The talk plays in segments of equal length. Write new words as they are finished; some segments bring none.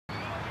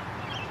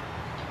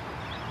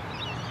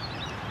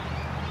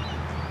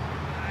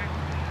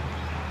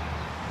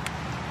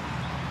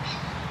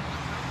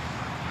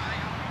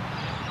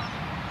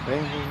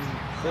Bambill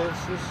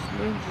versus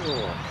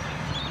nangiloc.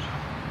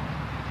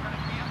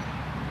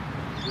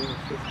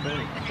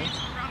 0-15.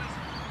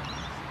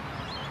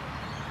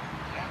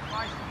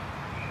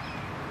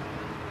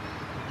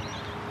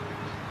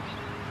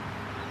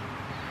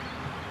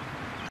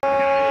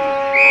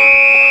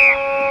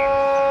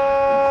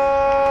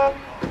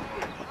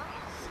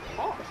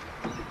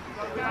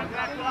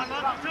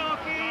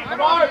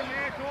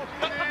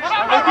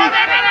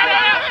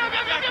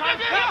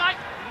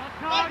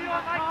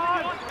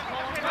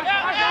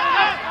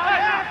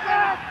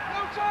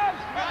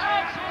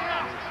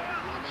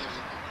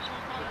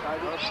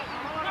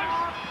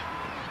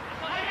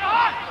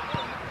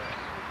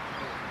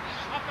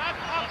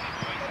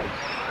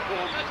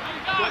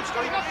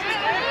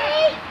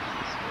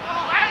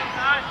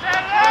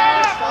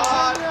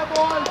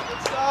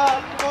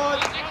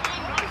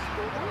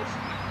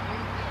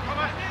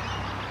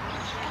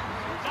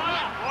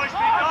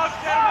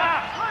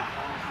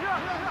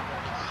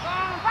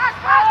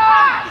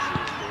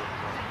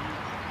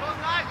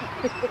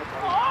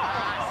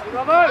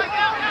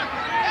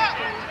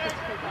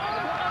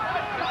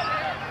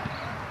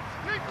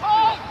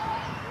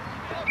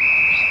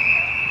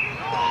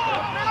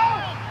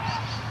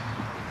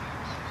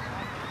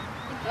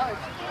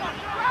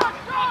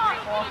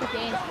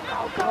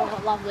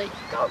 Oh, lovely.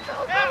 Go,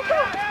 go, go,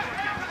 go!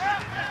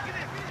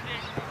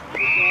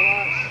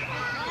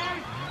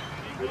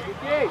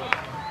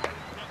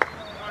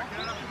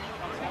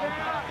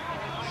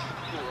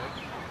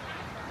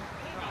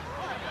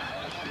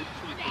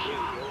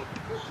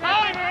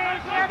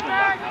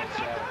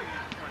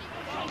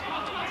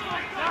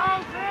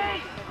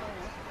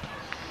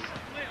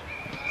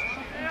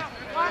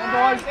 Come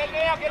on, sit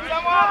there, get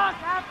someone!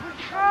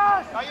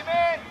 Are you in?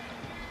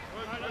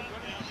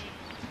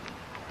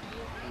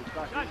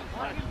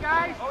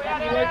 Guys, oh yeah,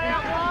 go!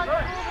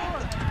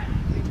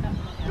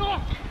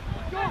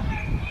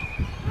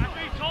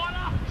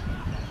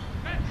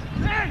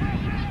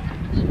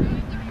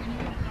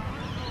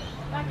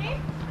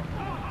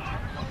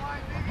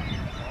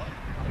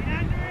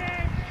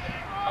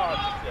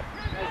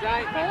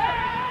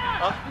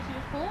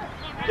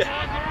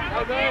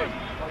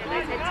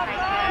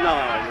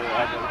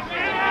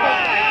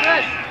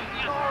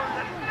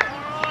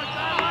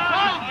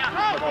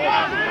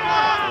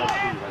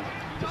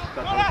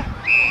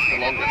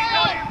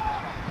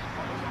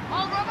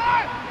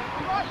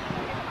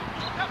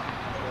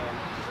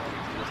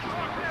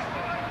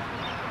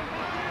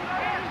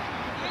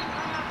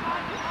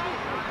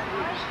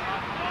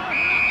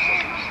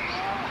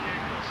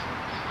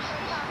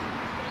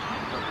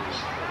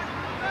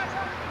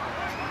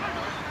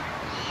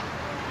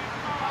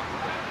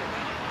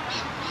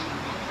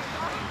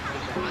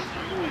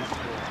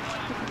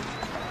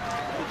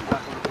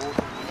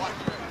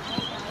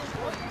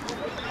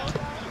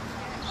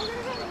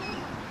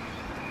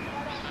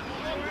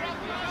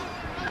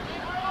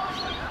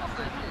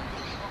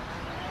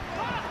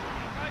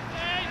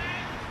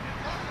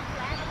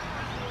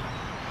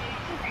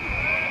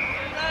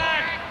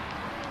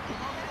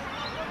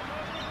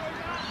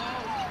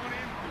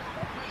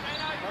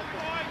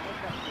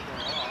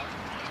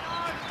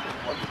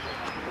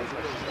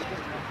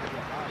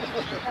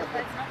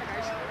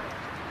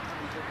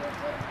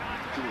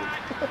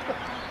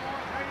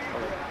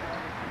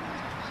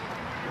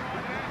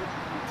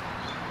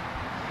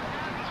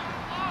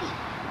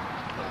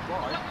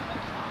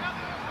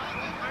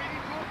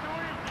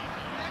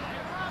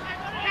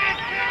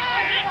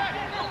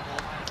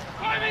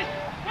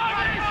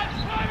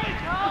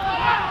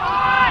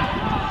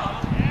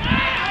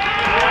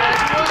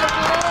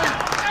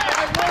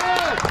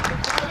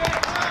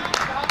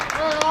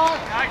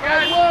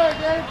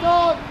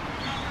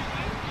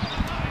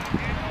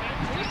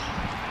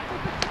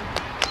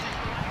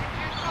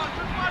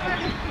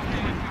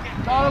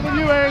 Start with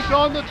you, Aaron.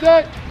 On the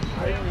deck.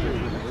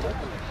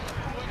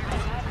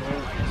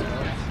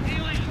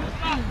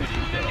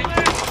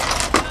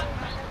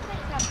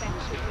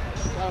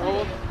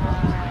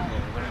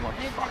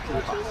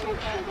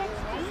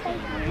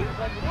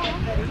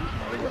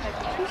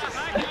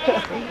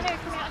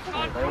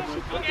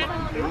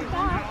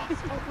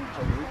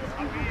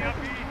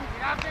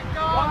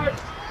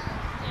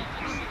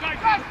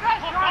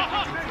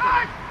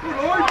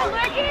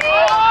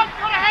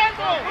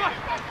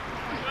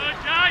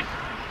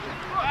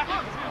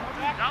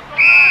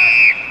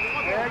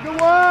 Yeah, good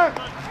work.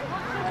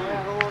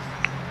 Yeah, horse.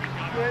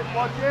 Good,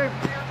 watch him.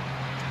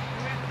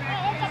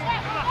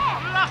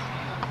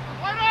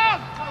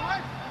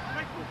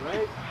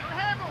 Great.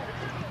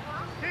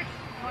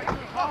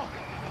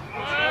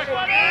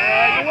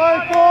 Yeah, good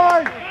work,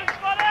 boy.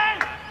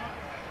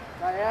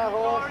 Stay out,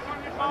 horse.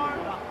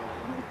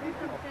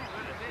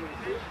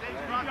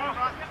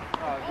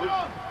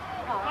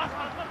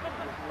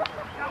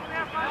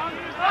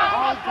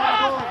 Hard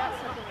tackle.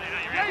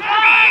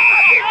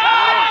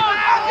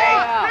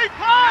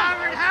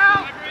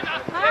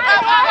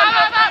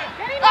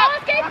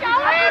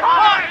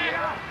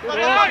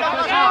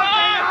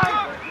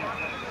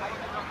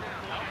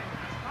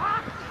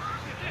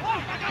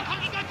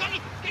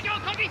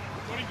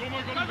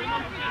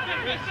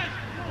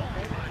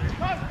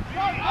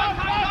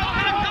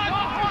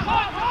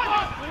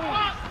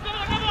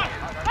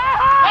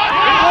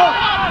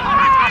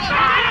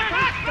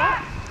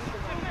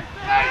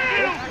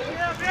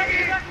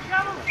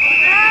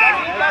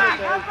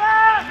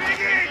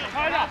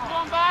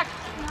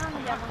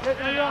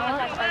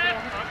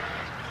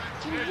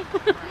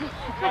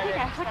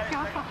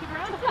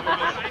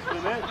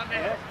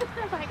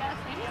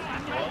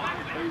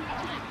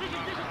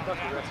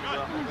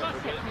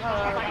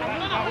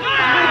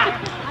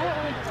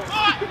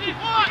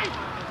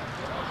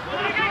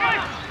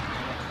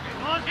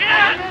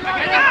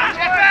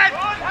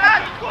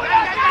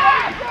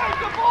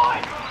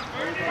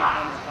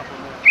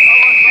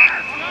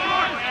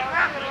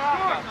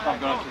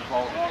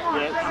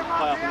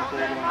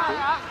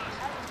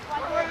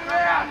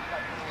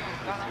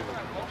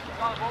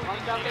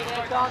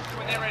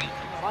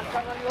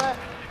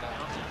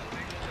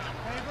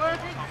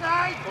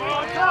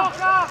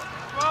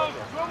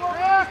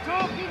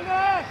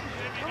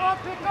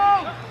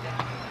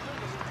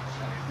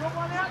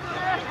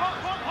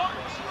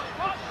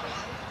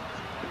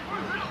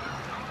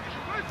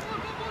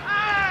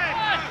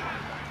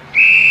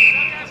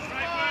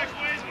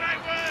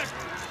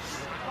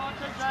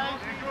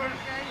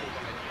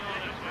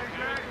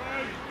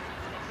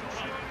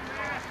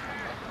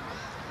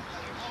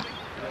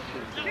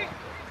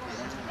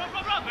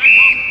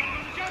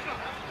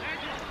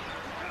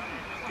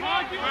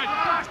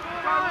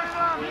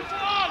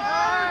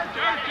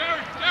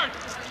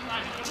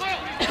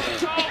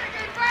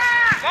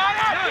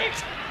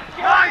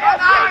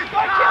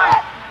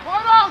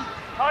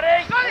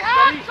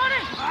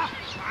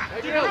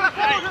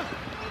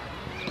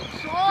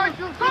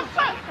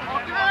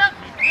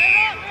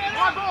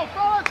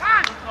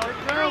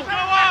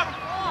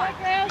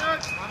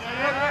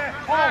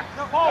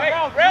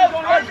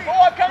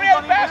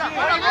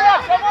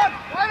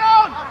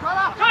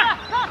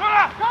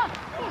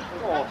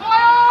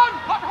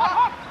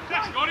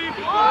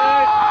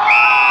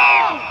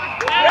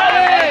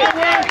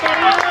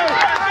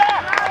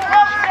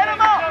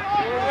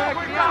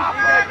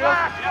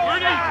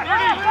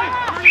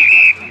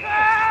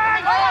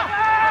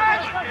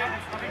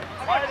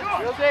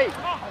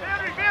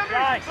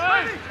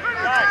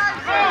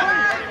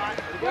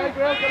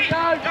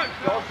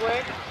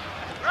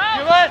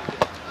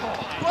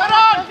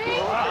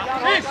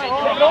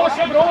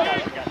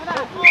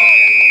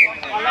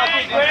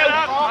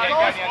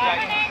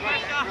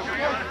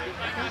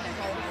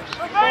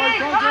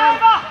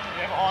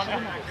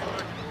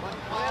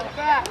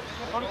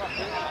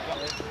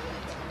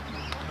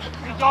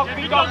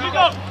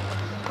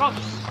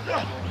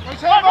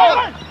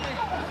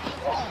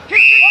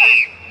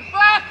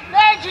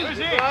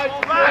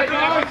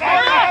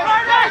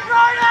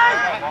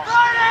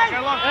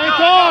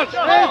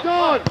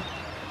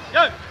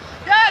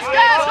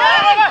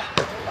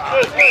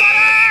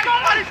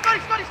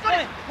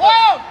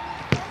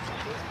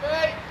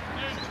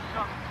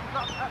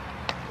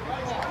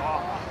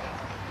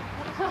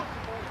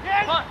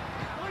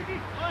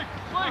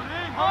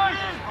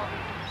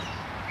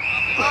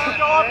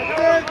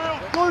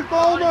 Good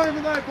ball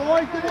movement there,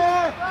 boys. Get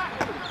there.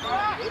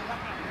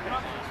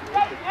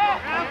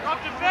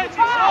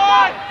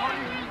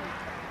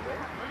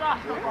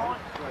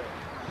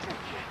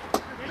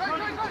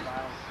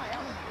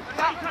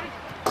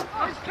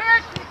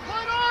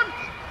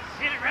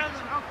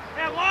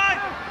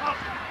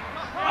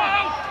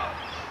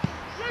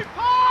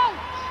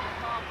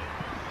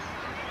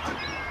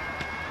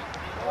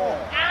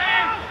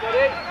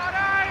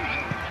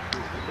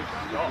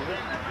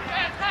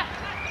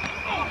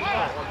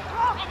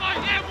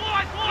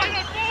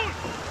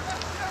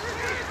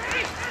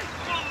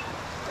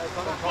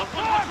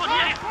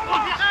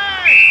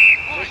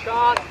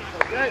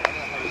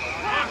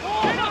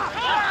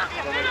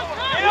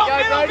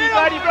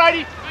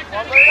 Brady!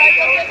 Get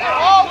that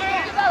hole!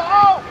 Get that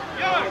hole!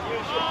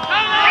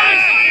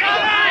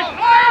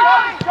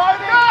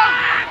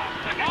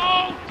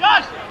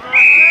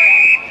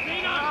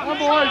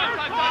 Come on.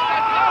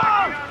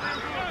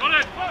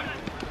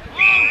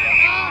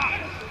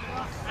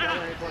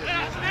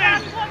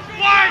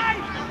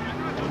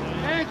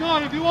 Hands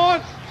on if you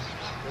want.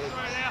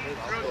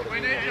 We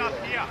need you up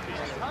here.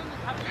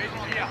 Need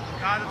you here.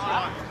 Guard us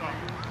line.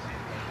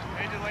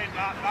 Need to lead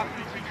up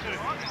between two.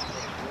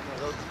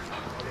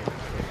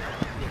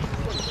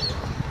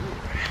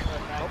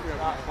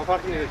 I'll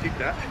fucking need to kick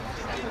that.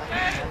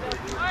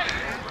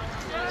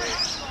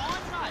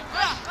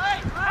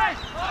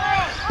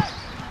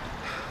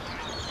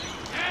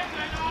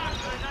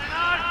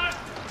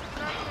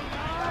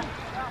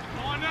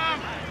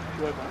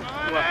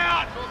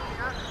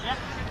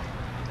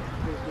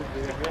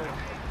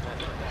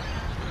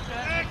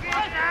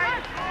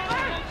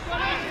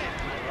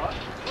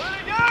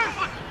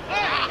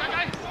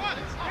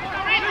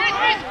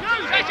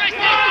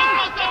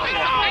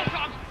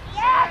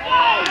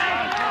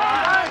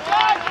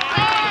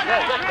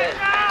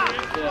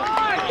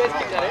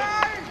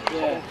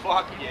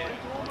 Fuck yeah.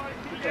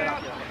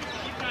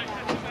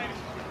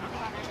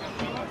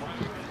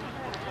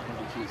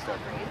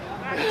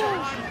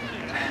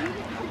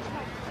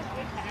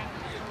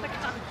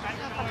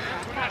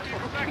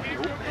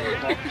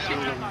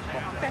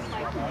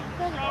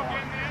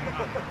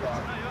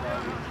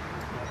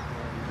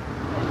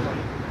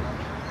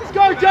 Let's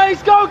go,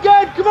 Jace. Go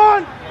again. Come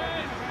on.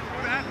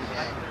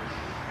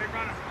 Keep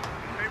runner.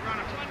 Keep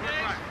runner.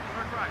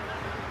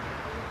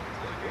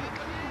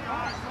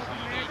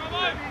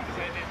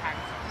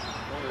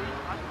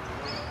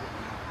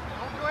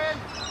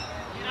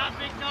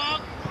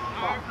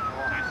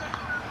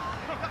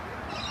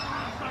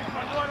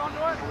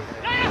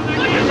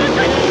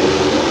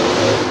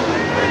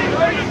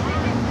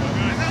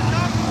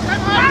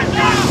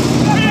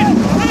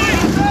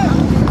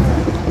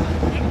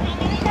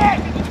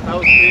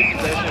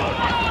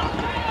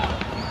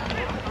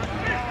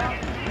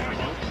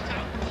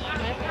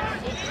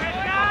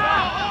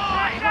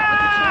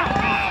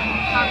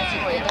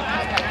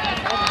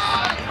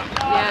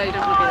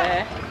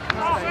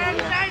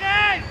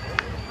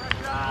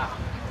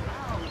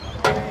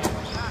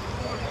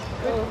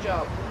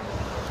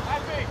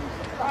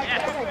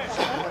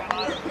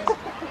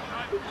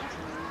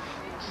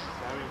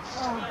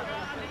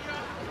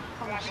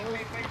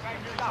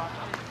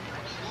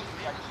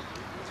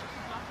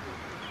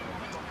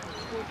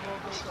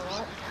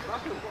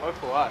 Go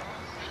for what?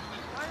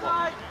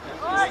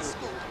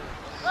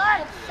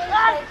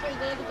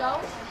 There to go.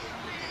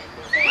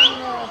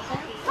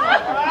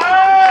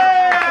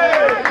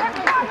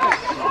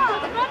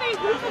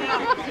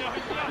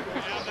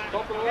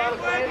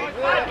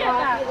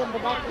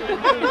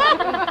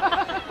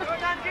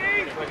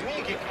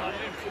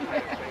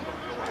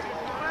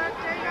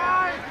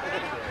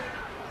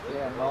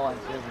 Yeah, no one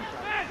didn't.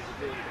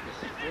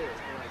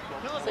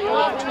 So you're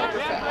not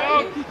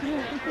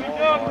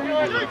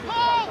winning the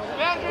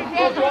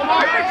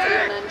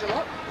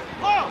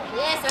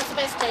Yes, that's the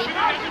best team.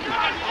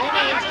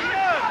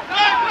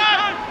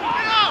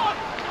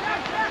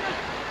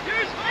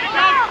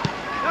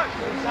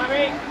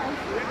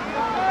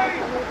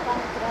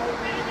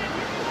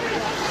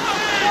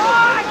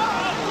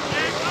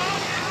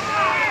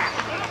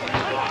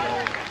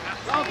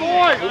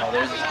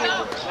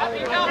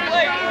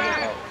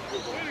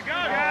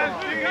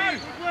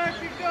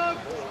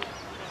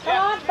 Come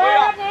on, fire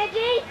up,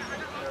 Nancy!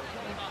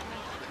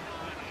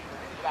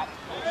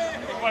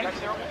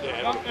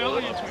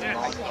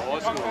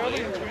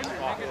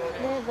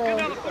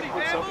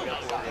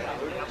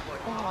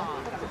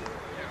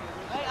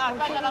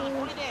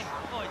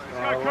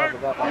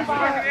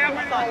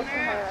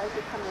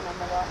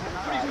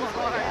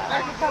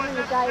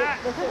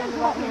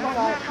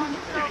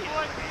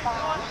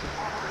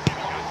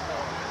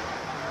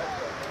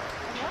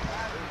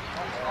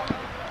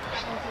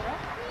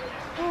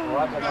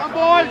 Come on,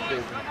 boys!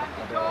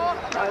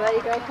 Oh, there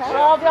you go, Kate.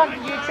 I'll be on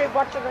YouTube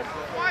watching it.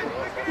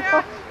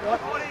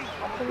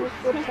 Watching this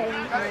good team.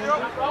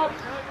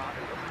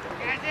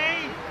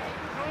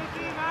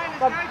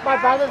 My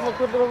brother's a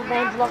good little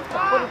nangiloc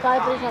footy player,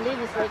 but he's not in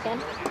this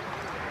weekend.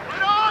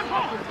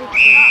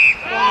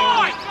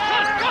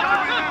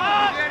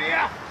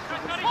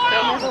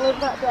 They'll never live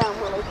that down,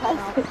 will he,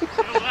 Casey?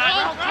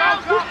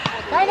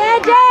 Hey,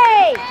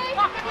 Nancy!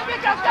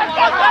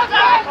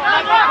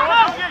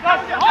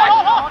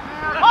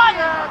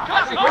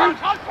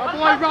 Come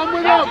boy, run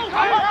with him!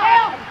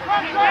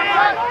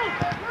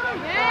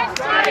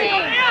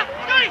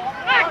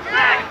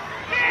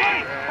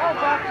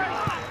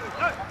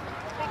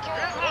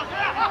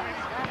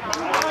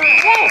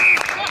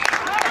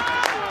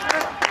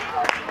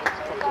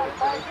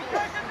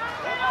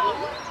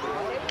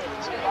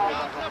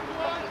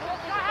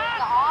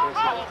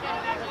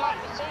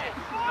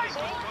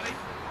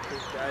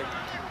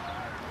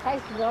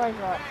 Casey's always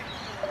right.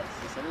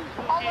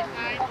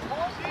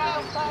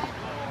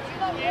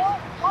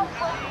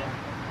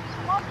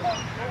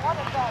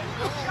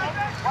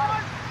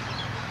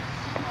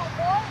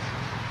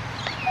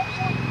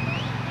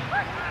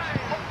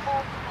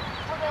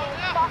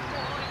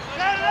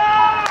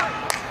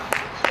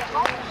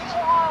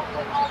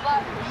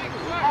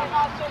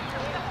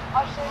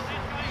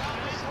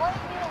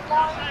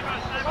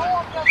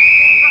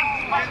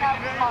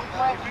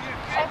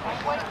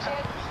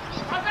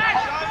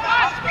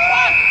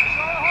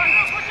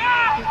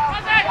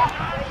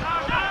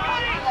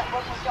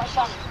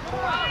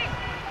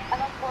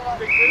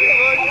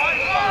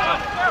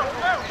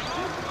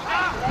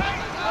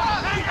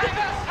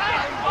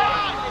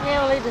 Yeah,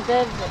 well, he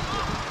deserves it.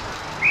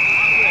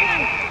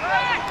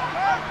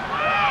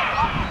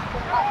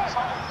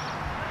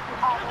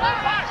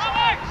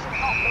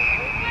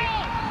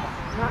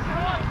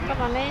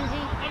 Come on, Angie. Come on,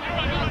 Angie!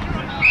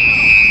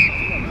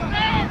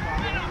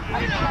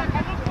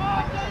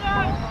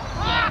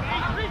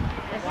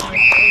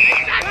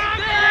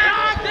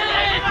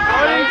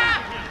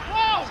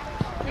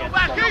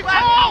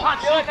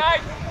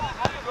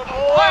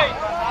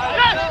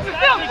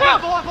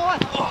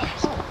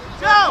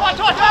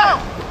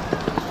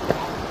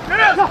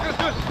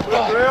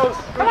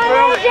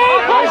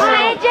 Push,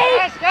 Angie!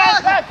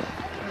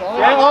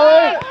 Yeah,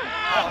 Ollie!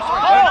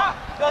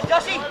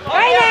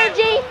 Great,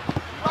 Angie!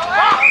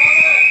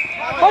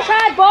 Push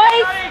hard,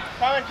 boys!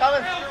 Coming.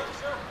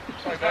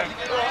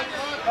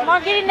 Come on,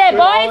 get in there,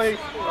 boys!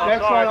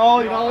 Next one,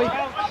 Ollie, Ollie.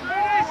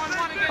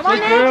 Come on,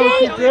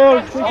 Angie! Keep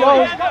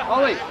going.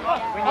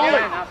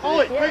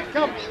 Ollie, quick,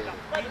 come.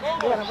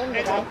 You want to win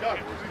today.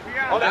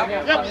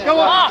 Yep, go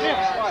on.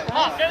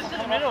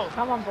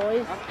 Come on,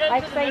 boys.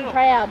 Make Steve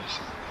proud.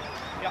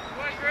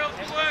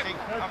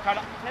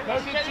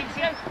 That's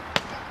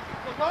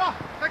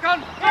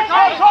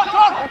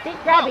it,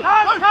 grab it.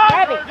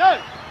 Grab it.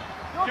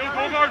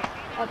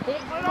 That's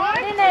it.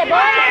 Get in there,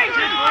 boys.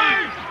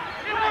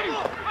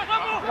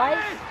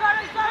 Race.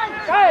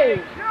 Go.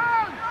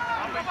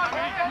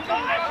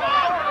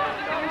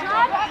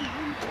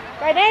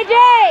 Great,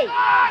 Angie.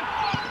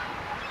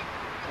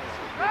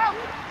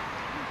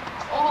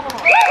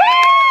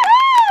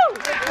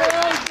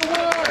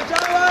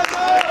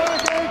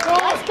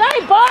 Let's go,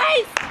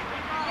 boys!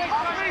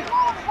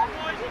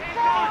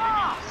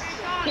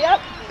 Yep,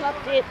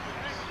 that's it.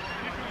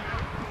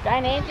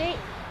 Jane, Angie.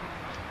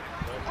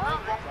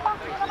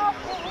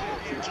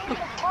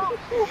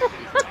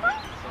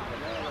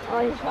 Oh,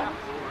 he's fine.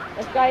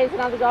 Let's go, here's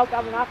another goal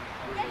coming up.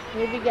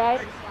 Here we go.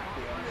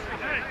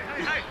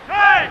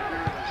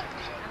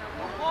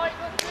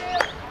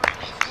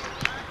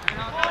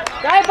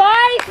 Go,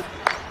 boys!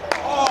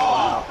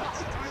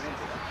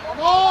 Come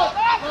on!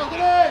 Go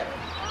get it!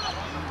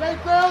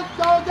 Take Bill,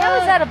 go again! How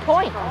was that a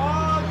point?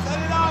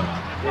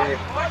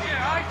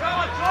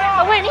 I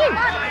went in.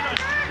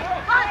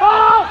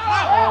 Oh!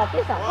 Oh,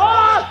 this one.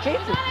 Oh,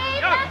 Jesus.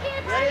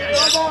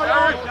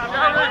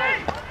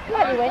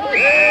 Bloody went in.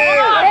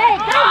 Hey,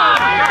 go!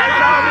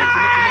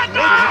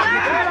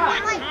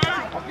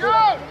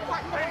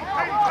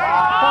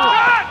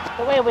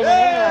 So we're winning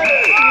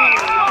anyway.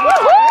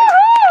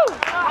 Woo-hoo-hoo!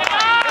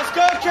 Let's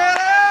go,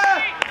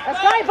 Kelly!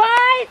 Let's go,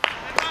 boys!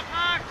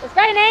 Let's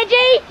go,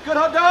 Nangie! Good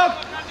hot dog!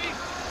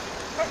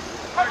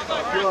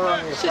 If you're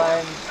on your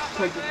phone,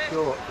 take it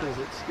short because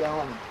it's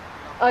going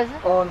Oh, is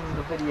it? on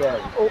the video.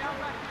 Oh.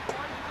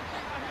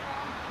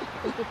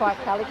 Just be quiet,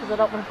 Callie, because I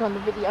don't want to put on the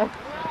video. The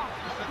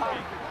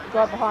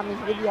guy behind me's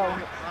video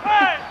on it.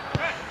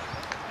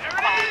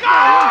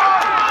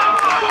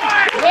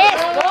 Yes,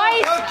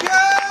 boys!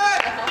 Okay!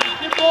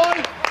 Good boy!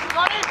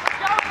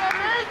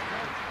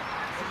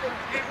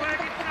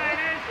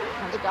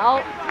 Another goal.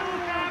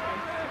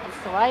 That's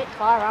the way.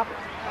 Fire up.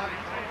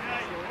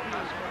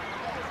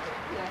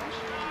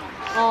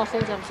 Oh,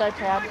 since I'm so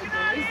proud. I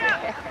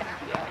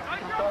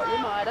thought you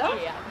might have.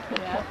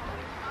 Yeah.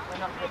 We're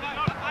not good.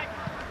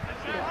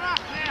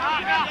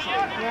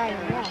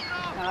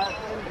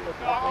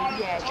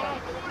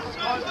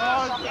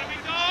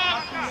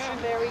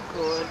 Very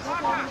good.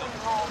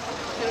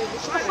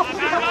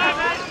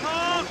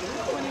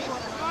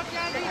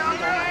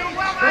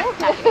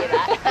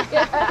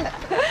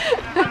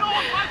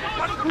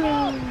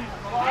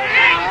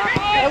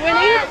 Are we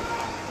winning?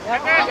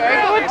 Yep, very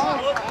good.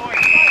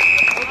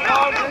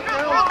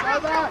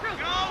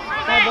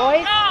 Go,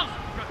 boys.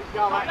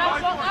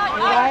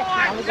 Alright,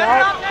 on the go.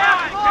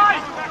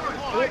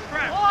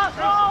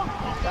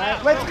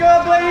 Let's go,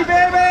 Bleedy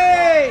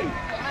baby!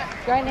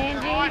 Go,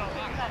 Nangie.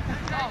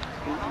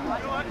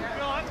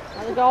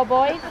 Another goal,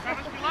 boys.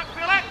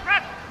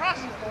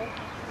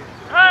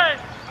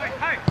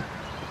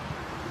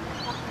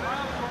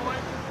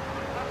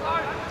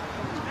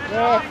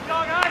 Yes.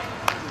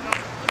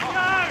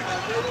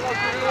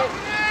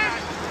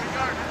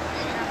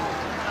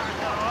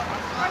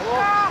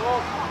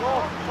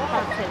 I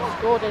can't see the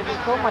score, did we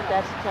call my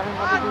dad to tell him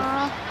what it is?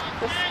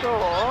 The score,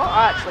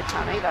 I actually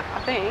can't either,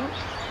 I think.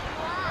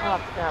 I'll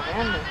have to go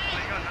around there.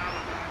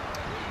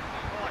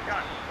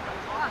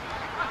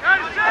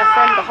 A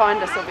friend behind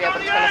us will be able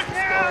to tell us the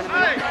score in a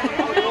minute.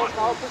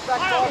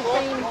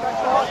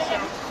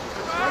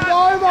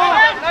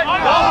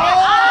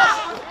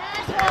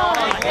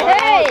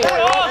 Hey!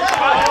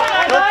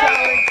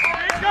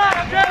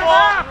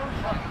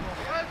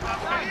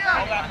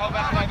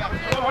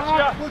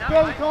 Good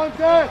Kelly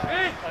contest!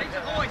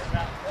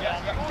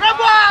 Grab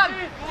one!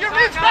 You're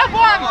rich, grab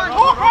one!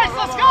 More race,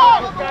 let's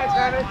go! Go,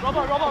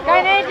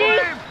 Nangie!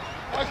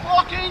 Nice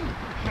blocking!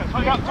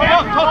 Turn up!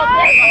 Forward!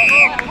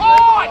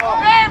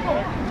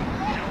 Bambill!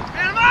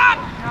 Get him up!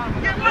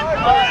 Get one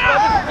goal!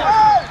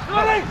 Do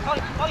it!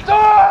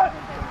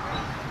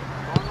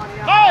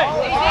 Hey!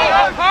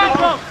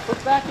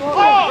 Look back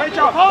over. Great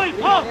job!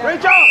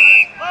 Great job!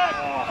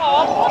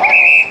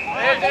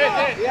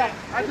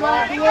 That's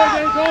right, good work,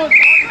 Anton!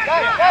 Go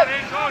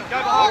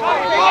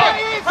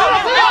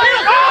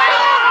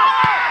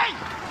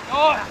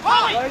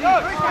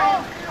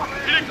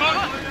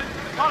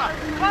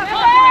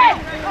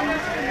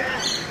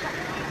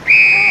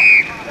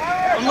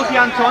Unlucky,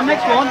 Anton,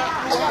 next one.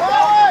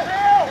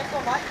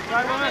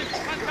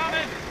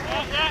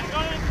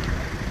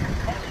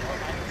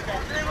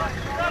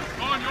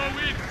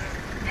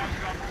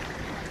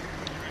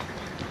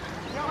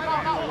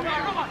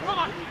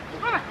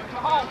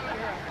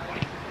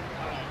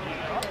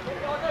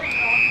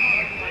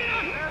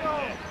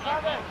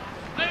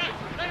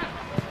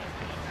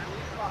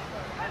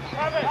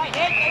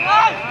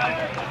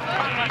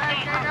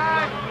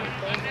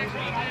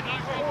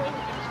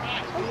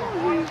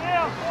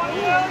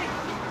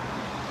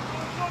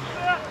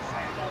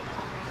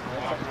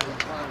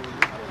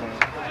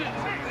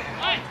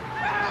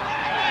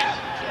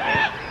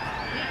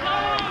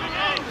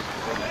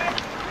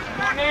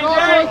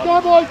 Go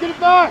boys, get it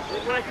back!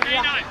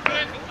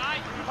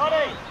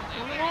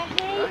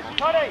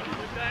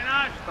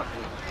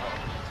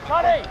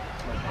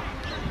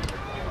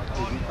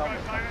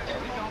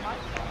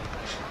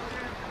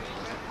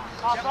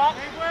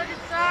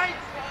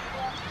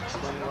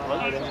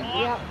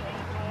 Yep.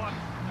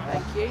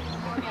 Thank you.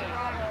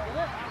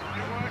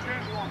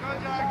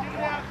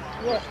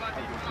 Yeah.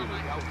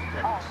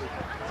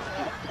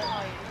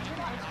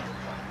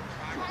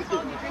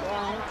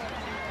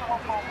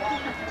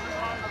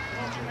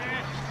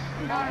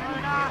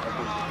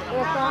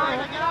 We're fine.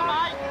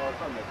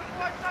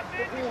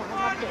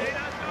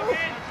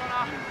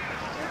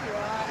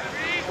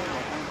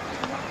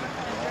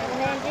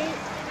 Nangie.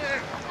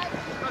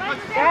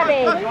 Grab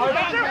it.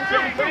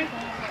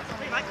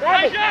 Go,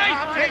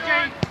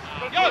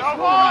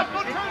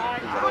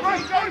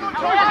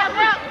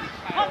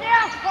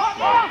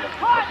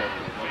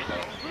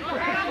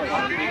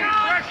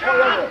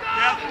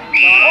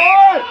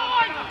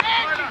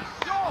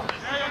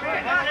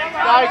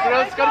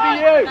 Grill, it's gotta be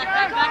you.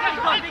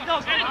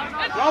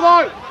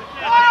 Bravo.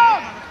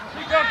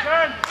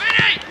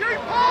 You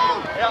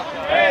pull.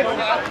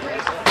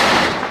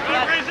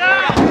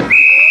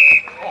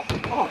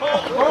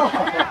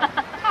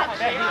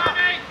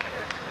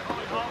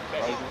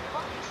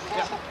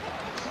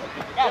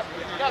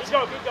 Let's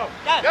go, good go.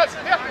 Yes,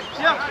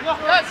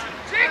 yes.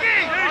 Jiggy!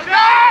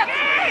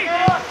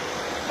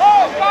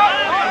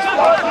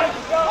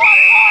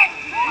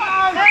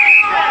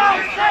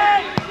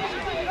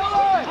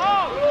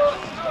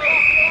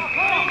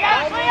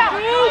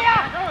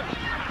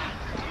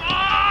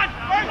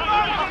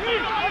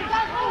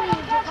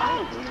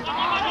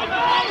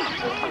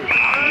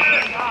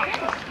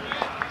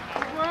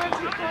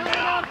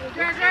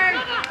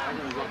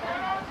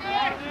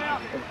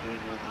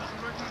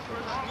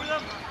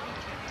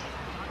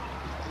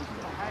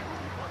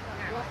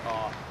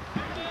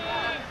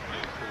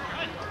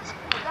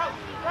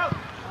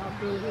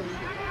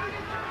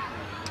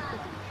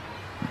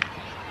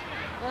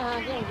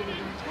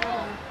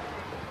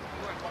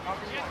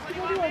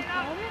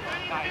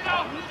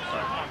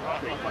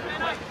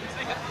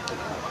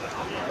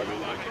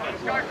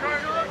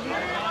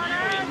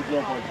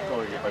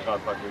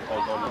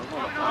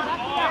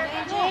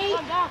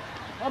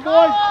 Come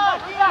boys!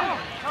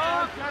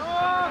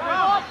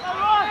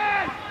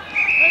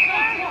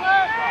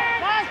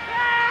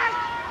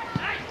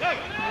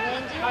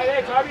 Hey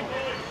there, Toby.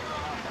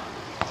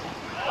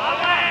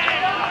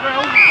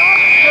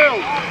 Phil.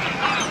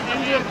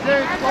 Indian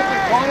team, stop the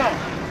corner.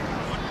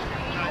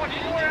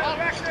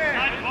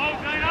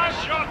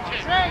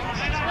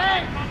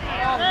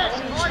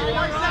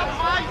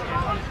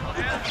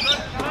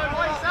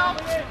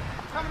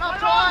 Coming up,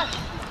 Ty.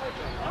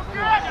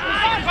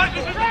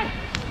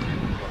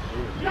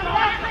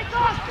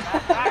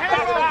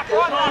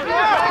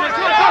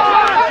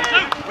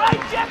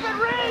 Right, Jeff and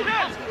Reed!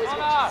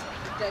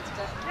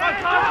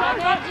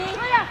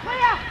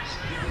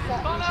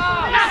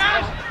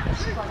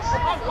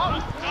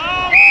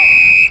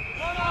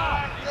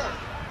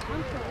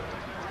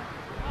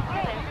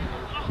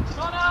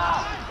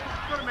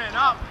 Put a man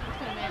up.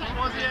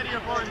 Why's he out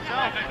here by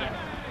himself?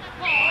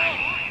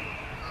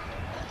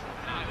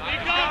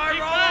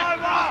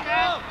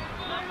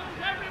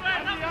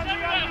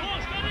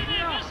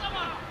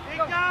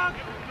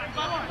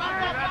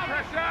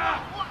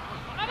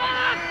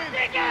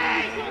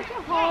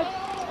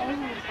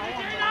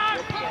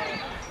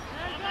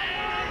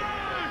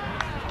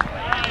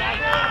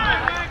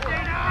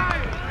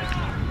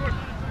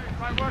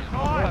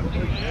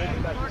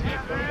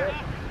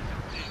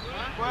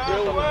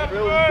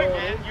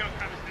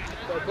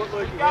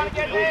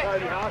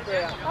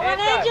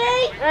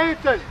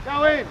 Anderson,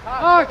 go in.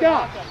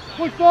 Parker,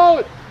 push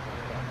forward.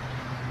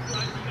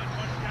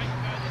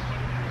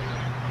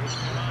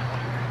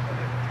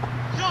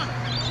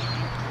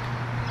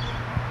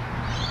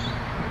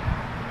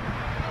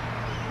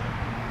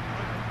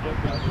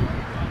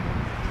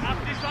 Up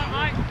this one,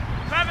 mate.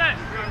 Travis,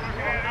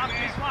 up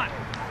this one.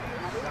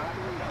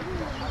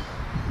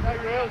 Go,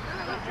 Grills.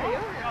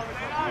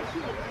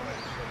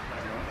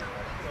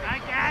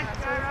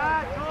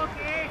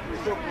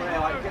 It's up where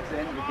like get to the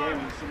end of the game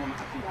and someone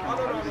actually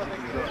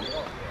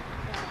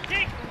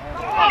Kick!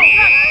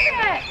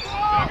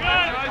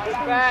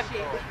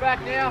 Push back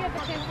now.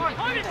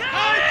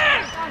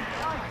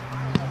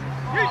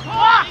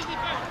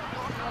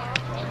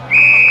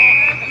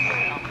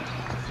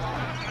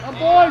 Come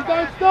boys,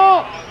 don't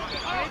stop!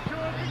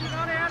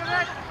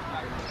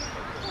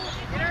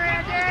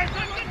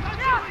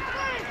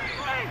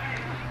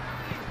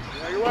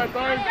 There you went,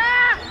 boys.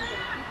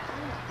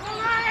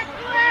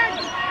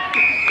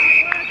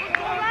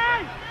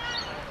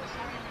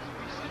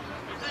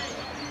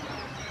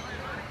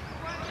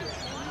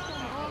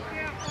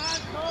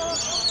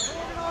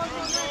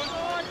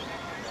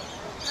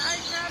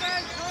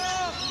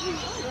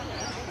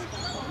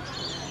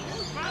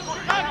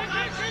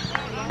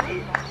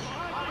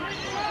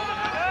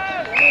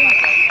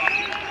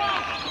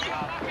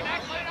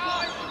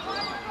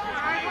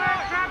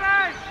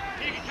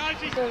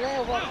 So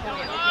they're what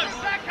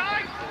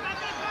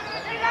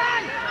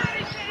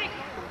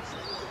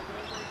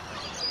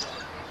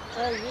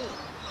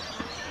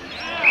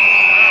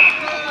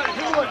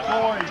Good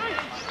boy.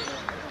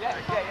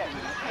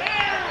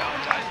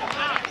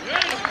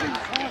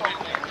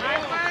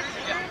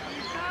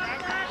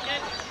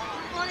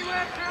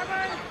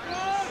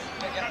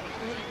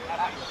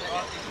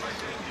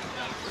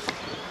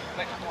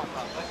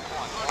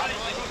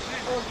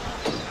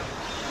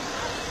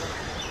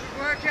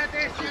 Work out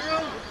there,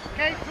 Cyril.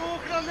 Keep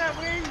talking on that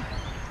wing.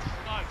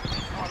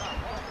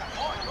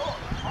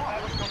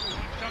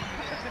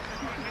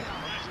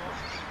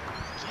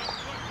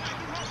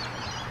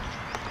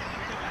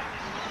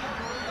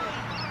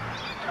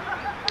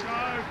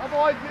 Come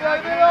on, Gio,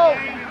 middle.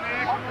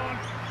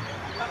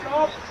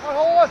 Stop.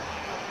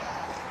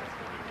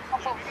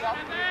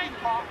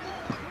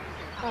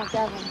 Oh,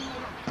 Gavin.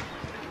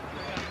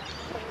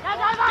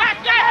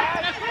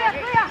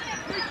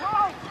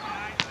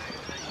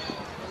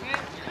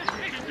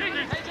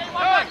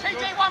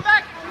 TJ, one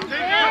back!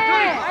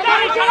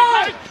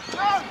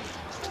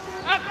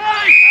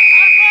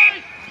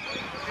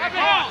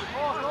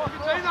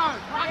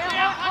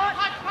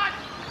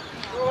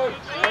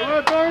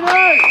 Well done,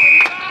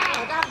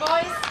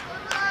 boys.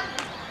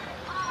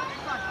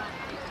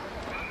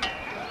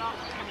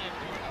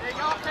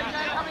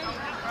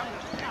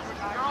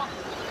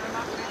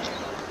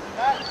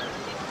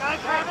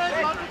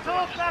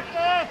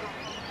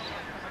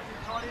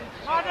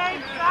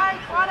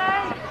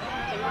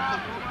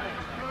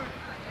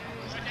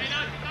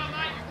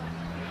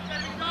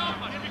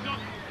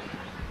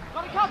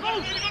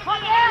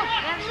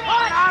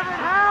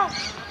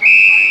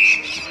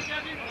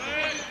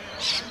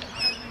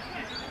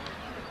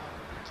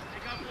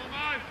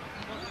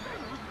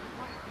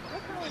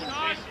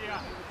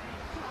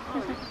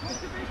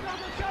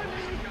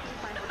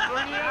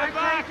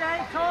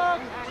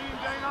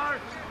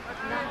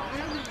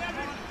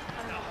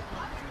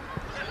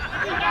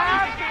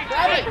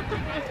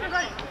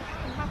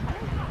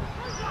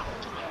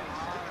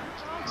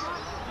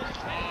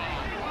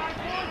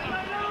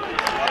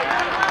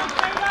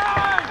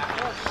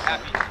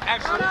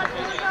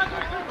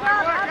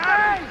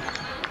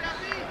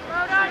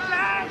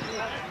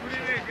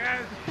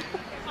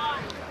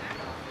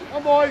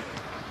 Come boys.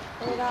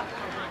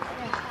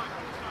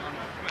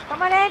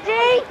 Come on,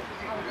 Angie.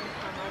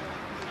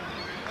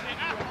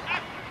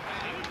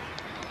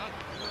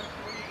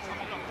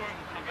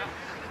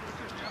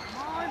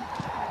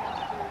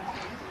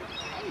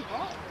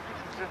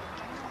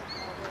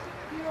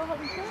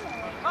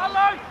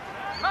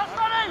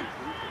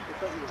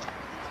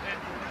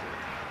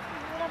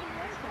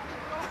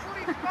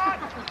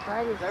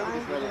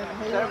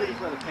 Sarah just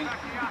wear the pink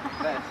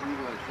vest and you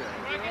wear the shirt.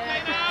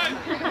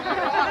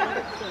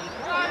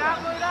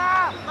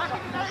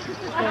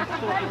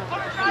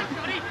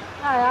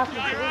 After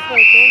this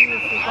weekend,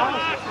 this is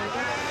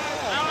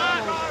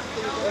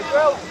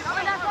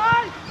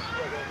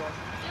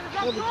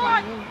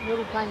We'll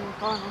be playing in the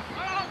finals.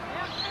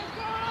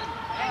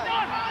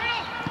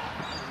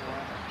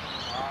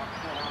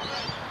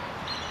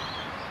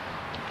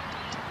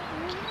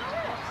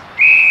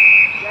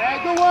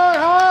 Yeah, good work,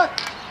 Hart.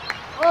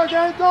 Oh,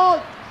 game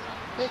done.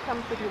 Who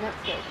comes with you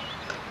next week?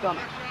 Donna.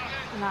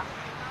 No.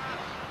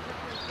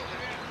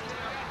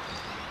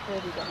 Who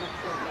have you got next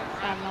week?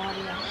 I have no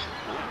idea.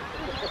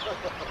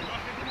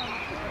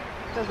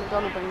 Doesn't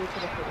Donna bring you to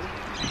the footy?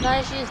 No,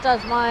 she just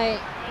does my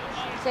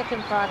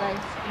second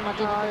Fridays. My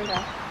dinner okay. food.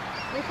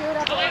 We filled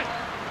up it.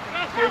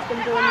 Who's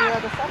been doing your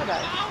other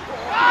Saturdays?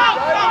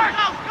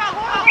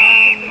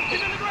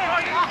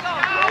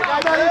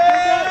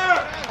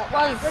 It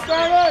was.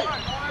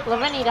 Well,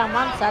 I've only done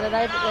one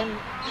Saturday, but then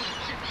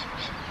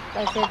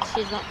they said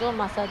she's not doing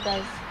my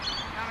Saturdays.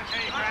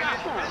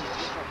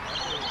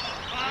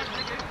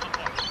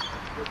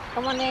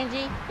 Come on,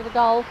 Angie, for the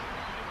goal.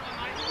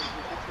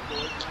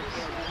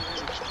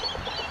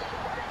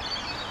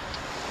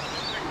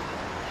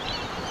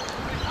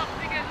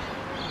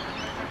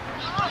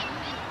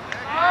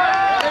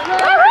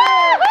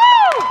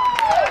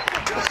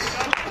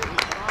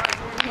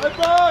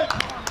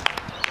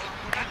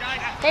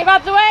 Keep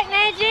up the work,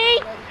 Nancy!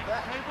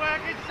 Keep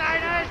working,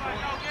 Sadie!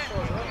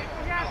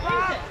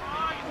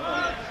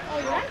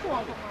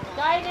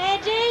 Go,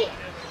 Nancy!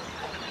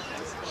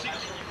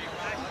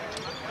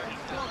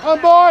 Come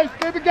boys,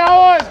 keep it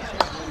going.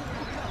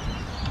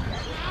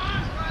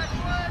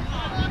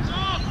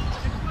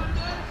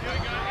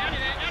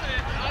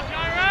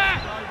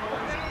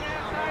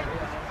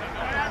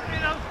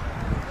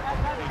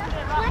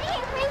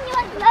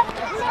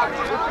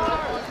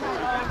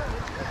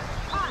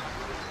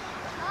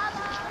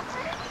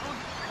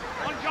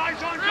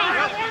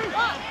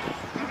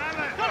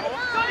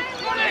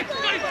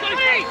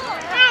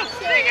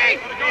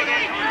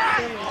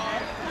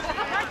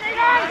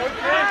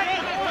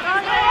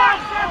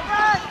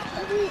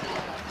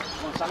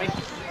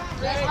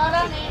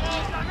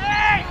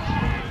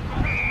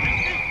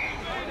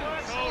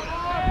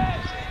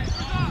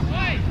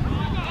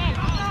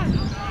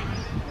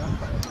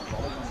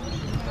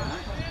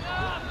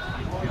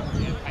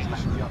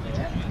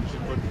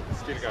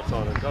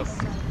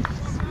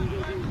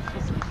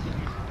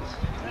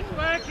 Let's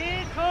work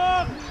in,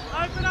 Tom!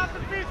 Open up the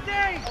 15!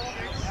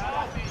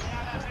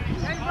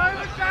 Hey,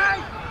 move it,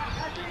 Dave!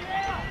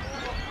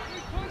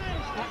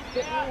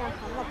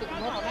 I'm not getting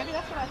that. Maybe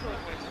that's what I thought.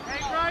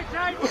 Hey,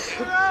 rotate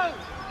through!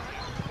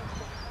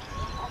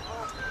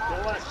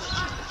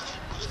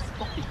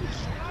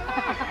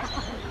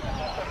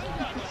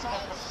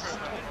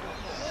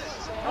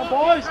 Come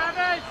boys.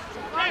 Travis!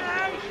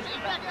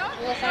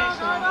 Yes,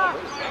 actually.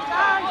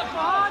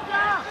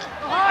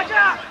 Behind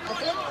ya!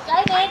 That's it. Go,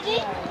 Nancy!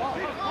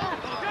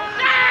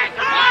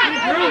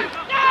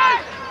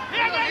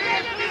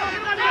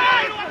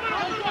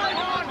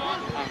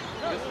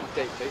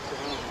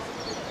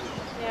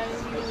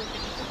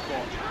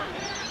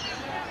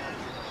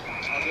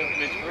 I'll do it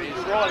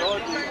mid-3. right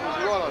idea. It was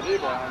the right idea,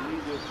 but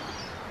you just...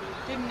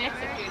 Didn't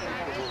execute it.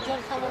 Do you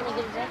want someone to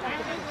get his ass up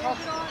to the top?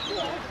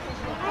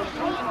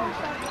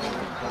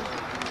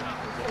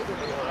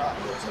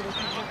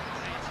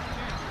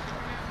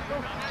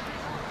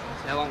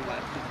 How long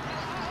left?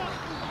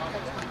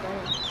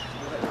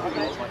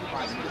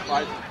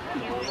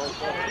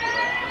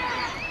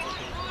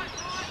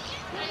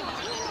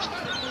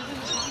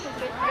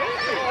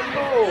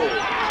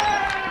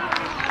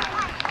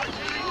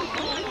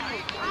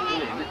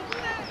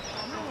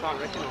 Can't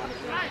recognise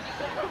it.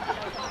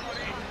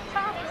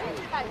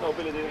 No,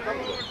 Billy didn't come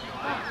with it.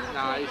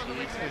 No, he's not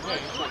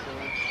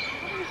gonna.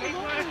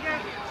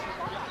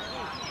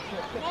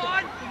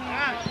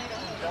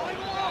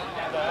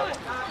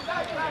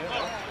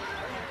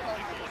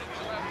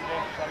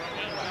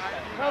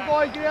 Come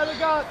boy, get out of the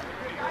gut.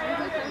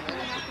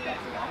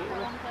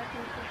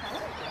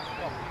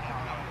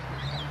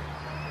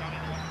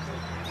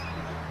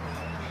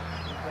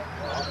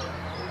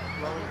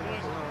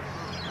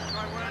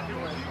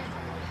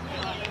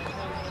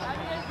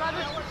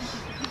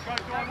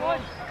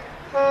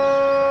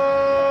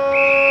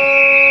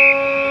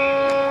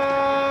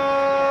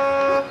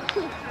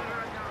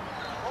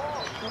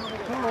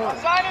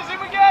 Signers in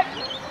again!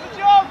 Good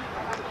job!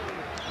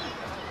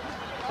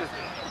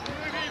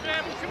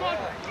 Come on!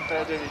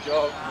 Fair do your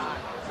job.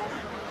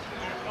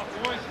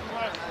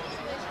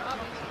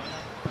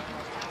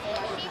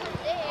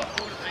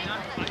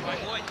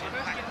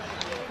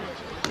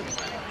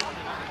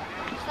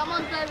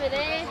 Someone's over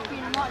there.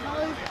 You might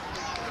know.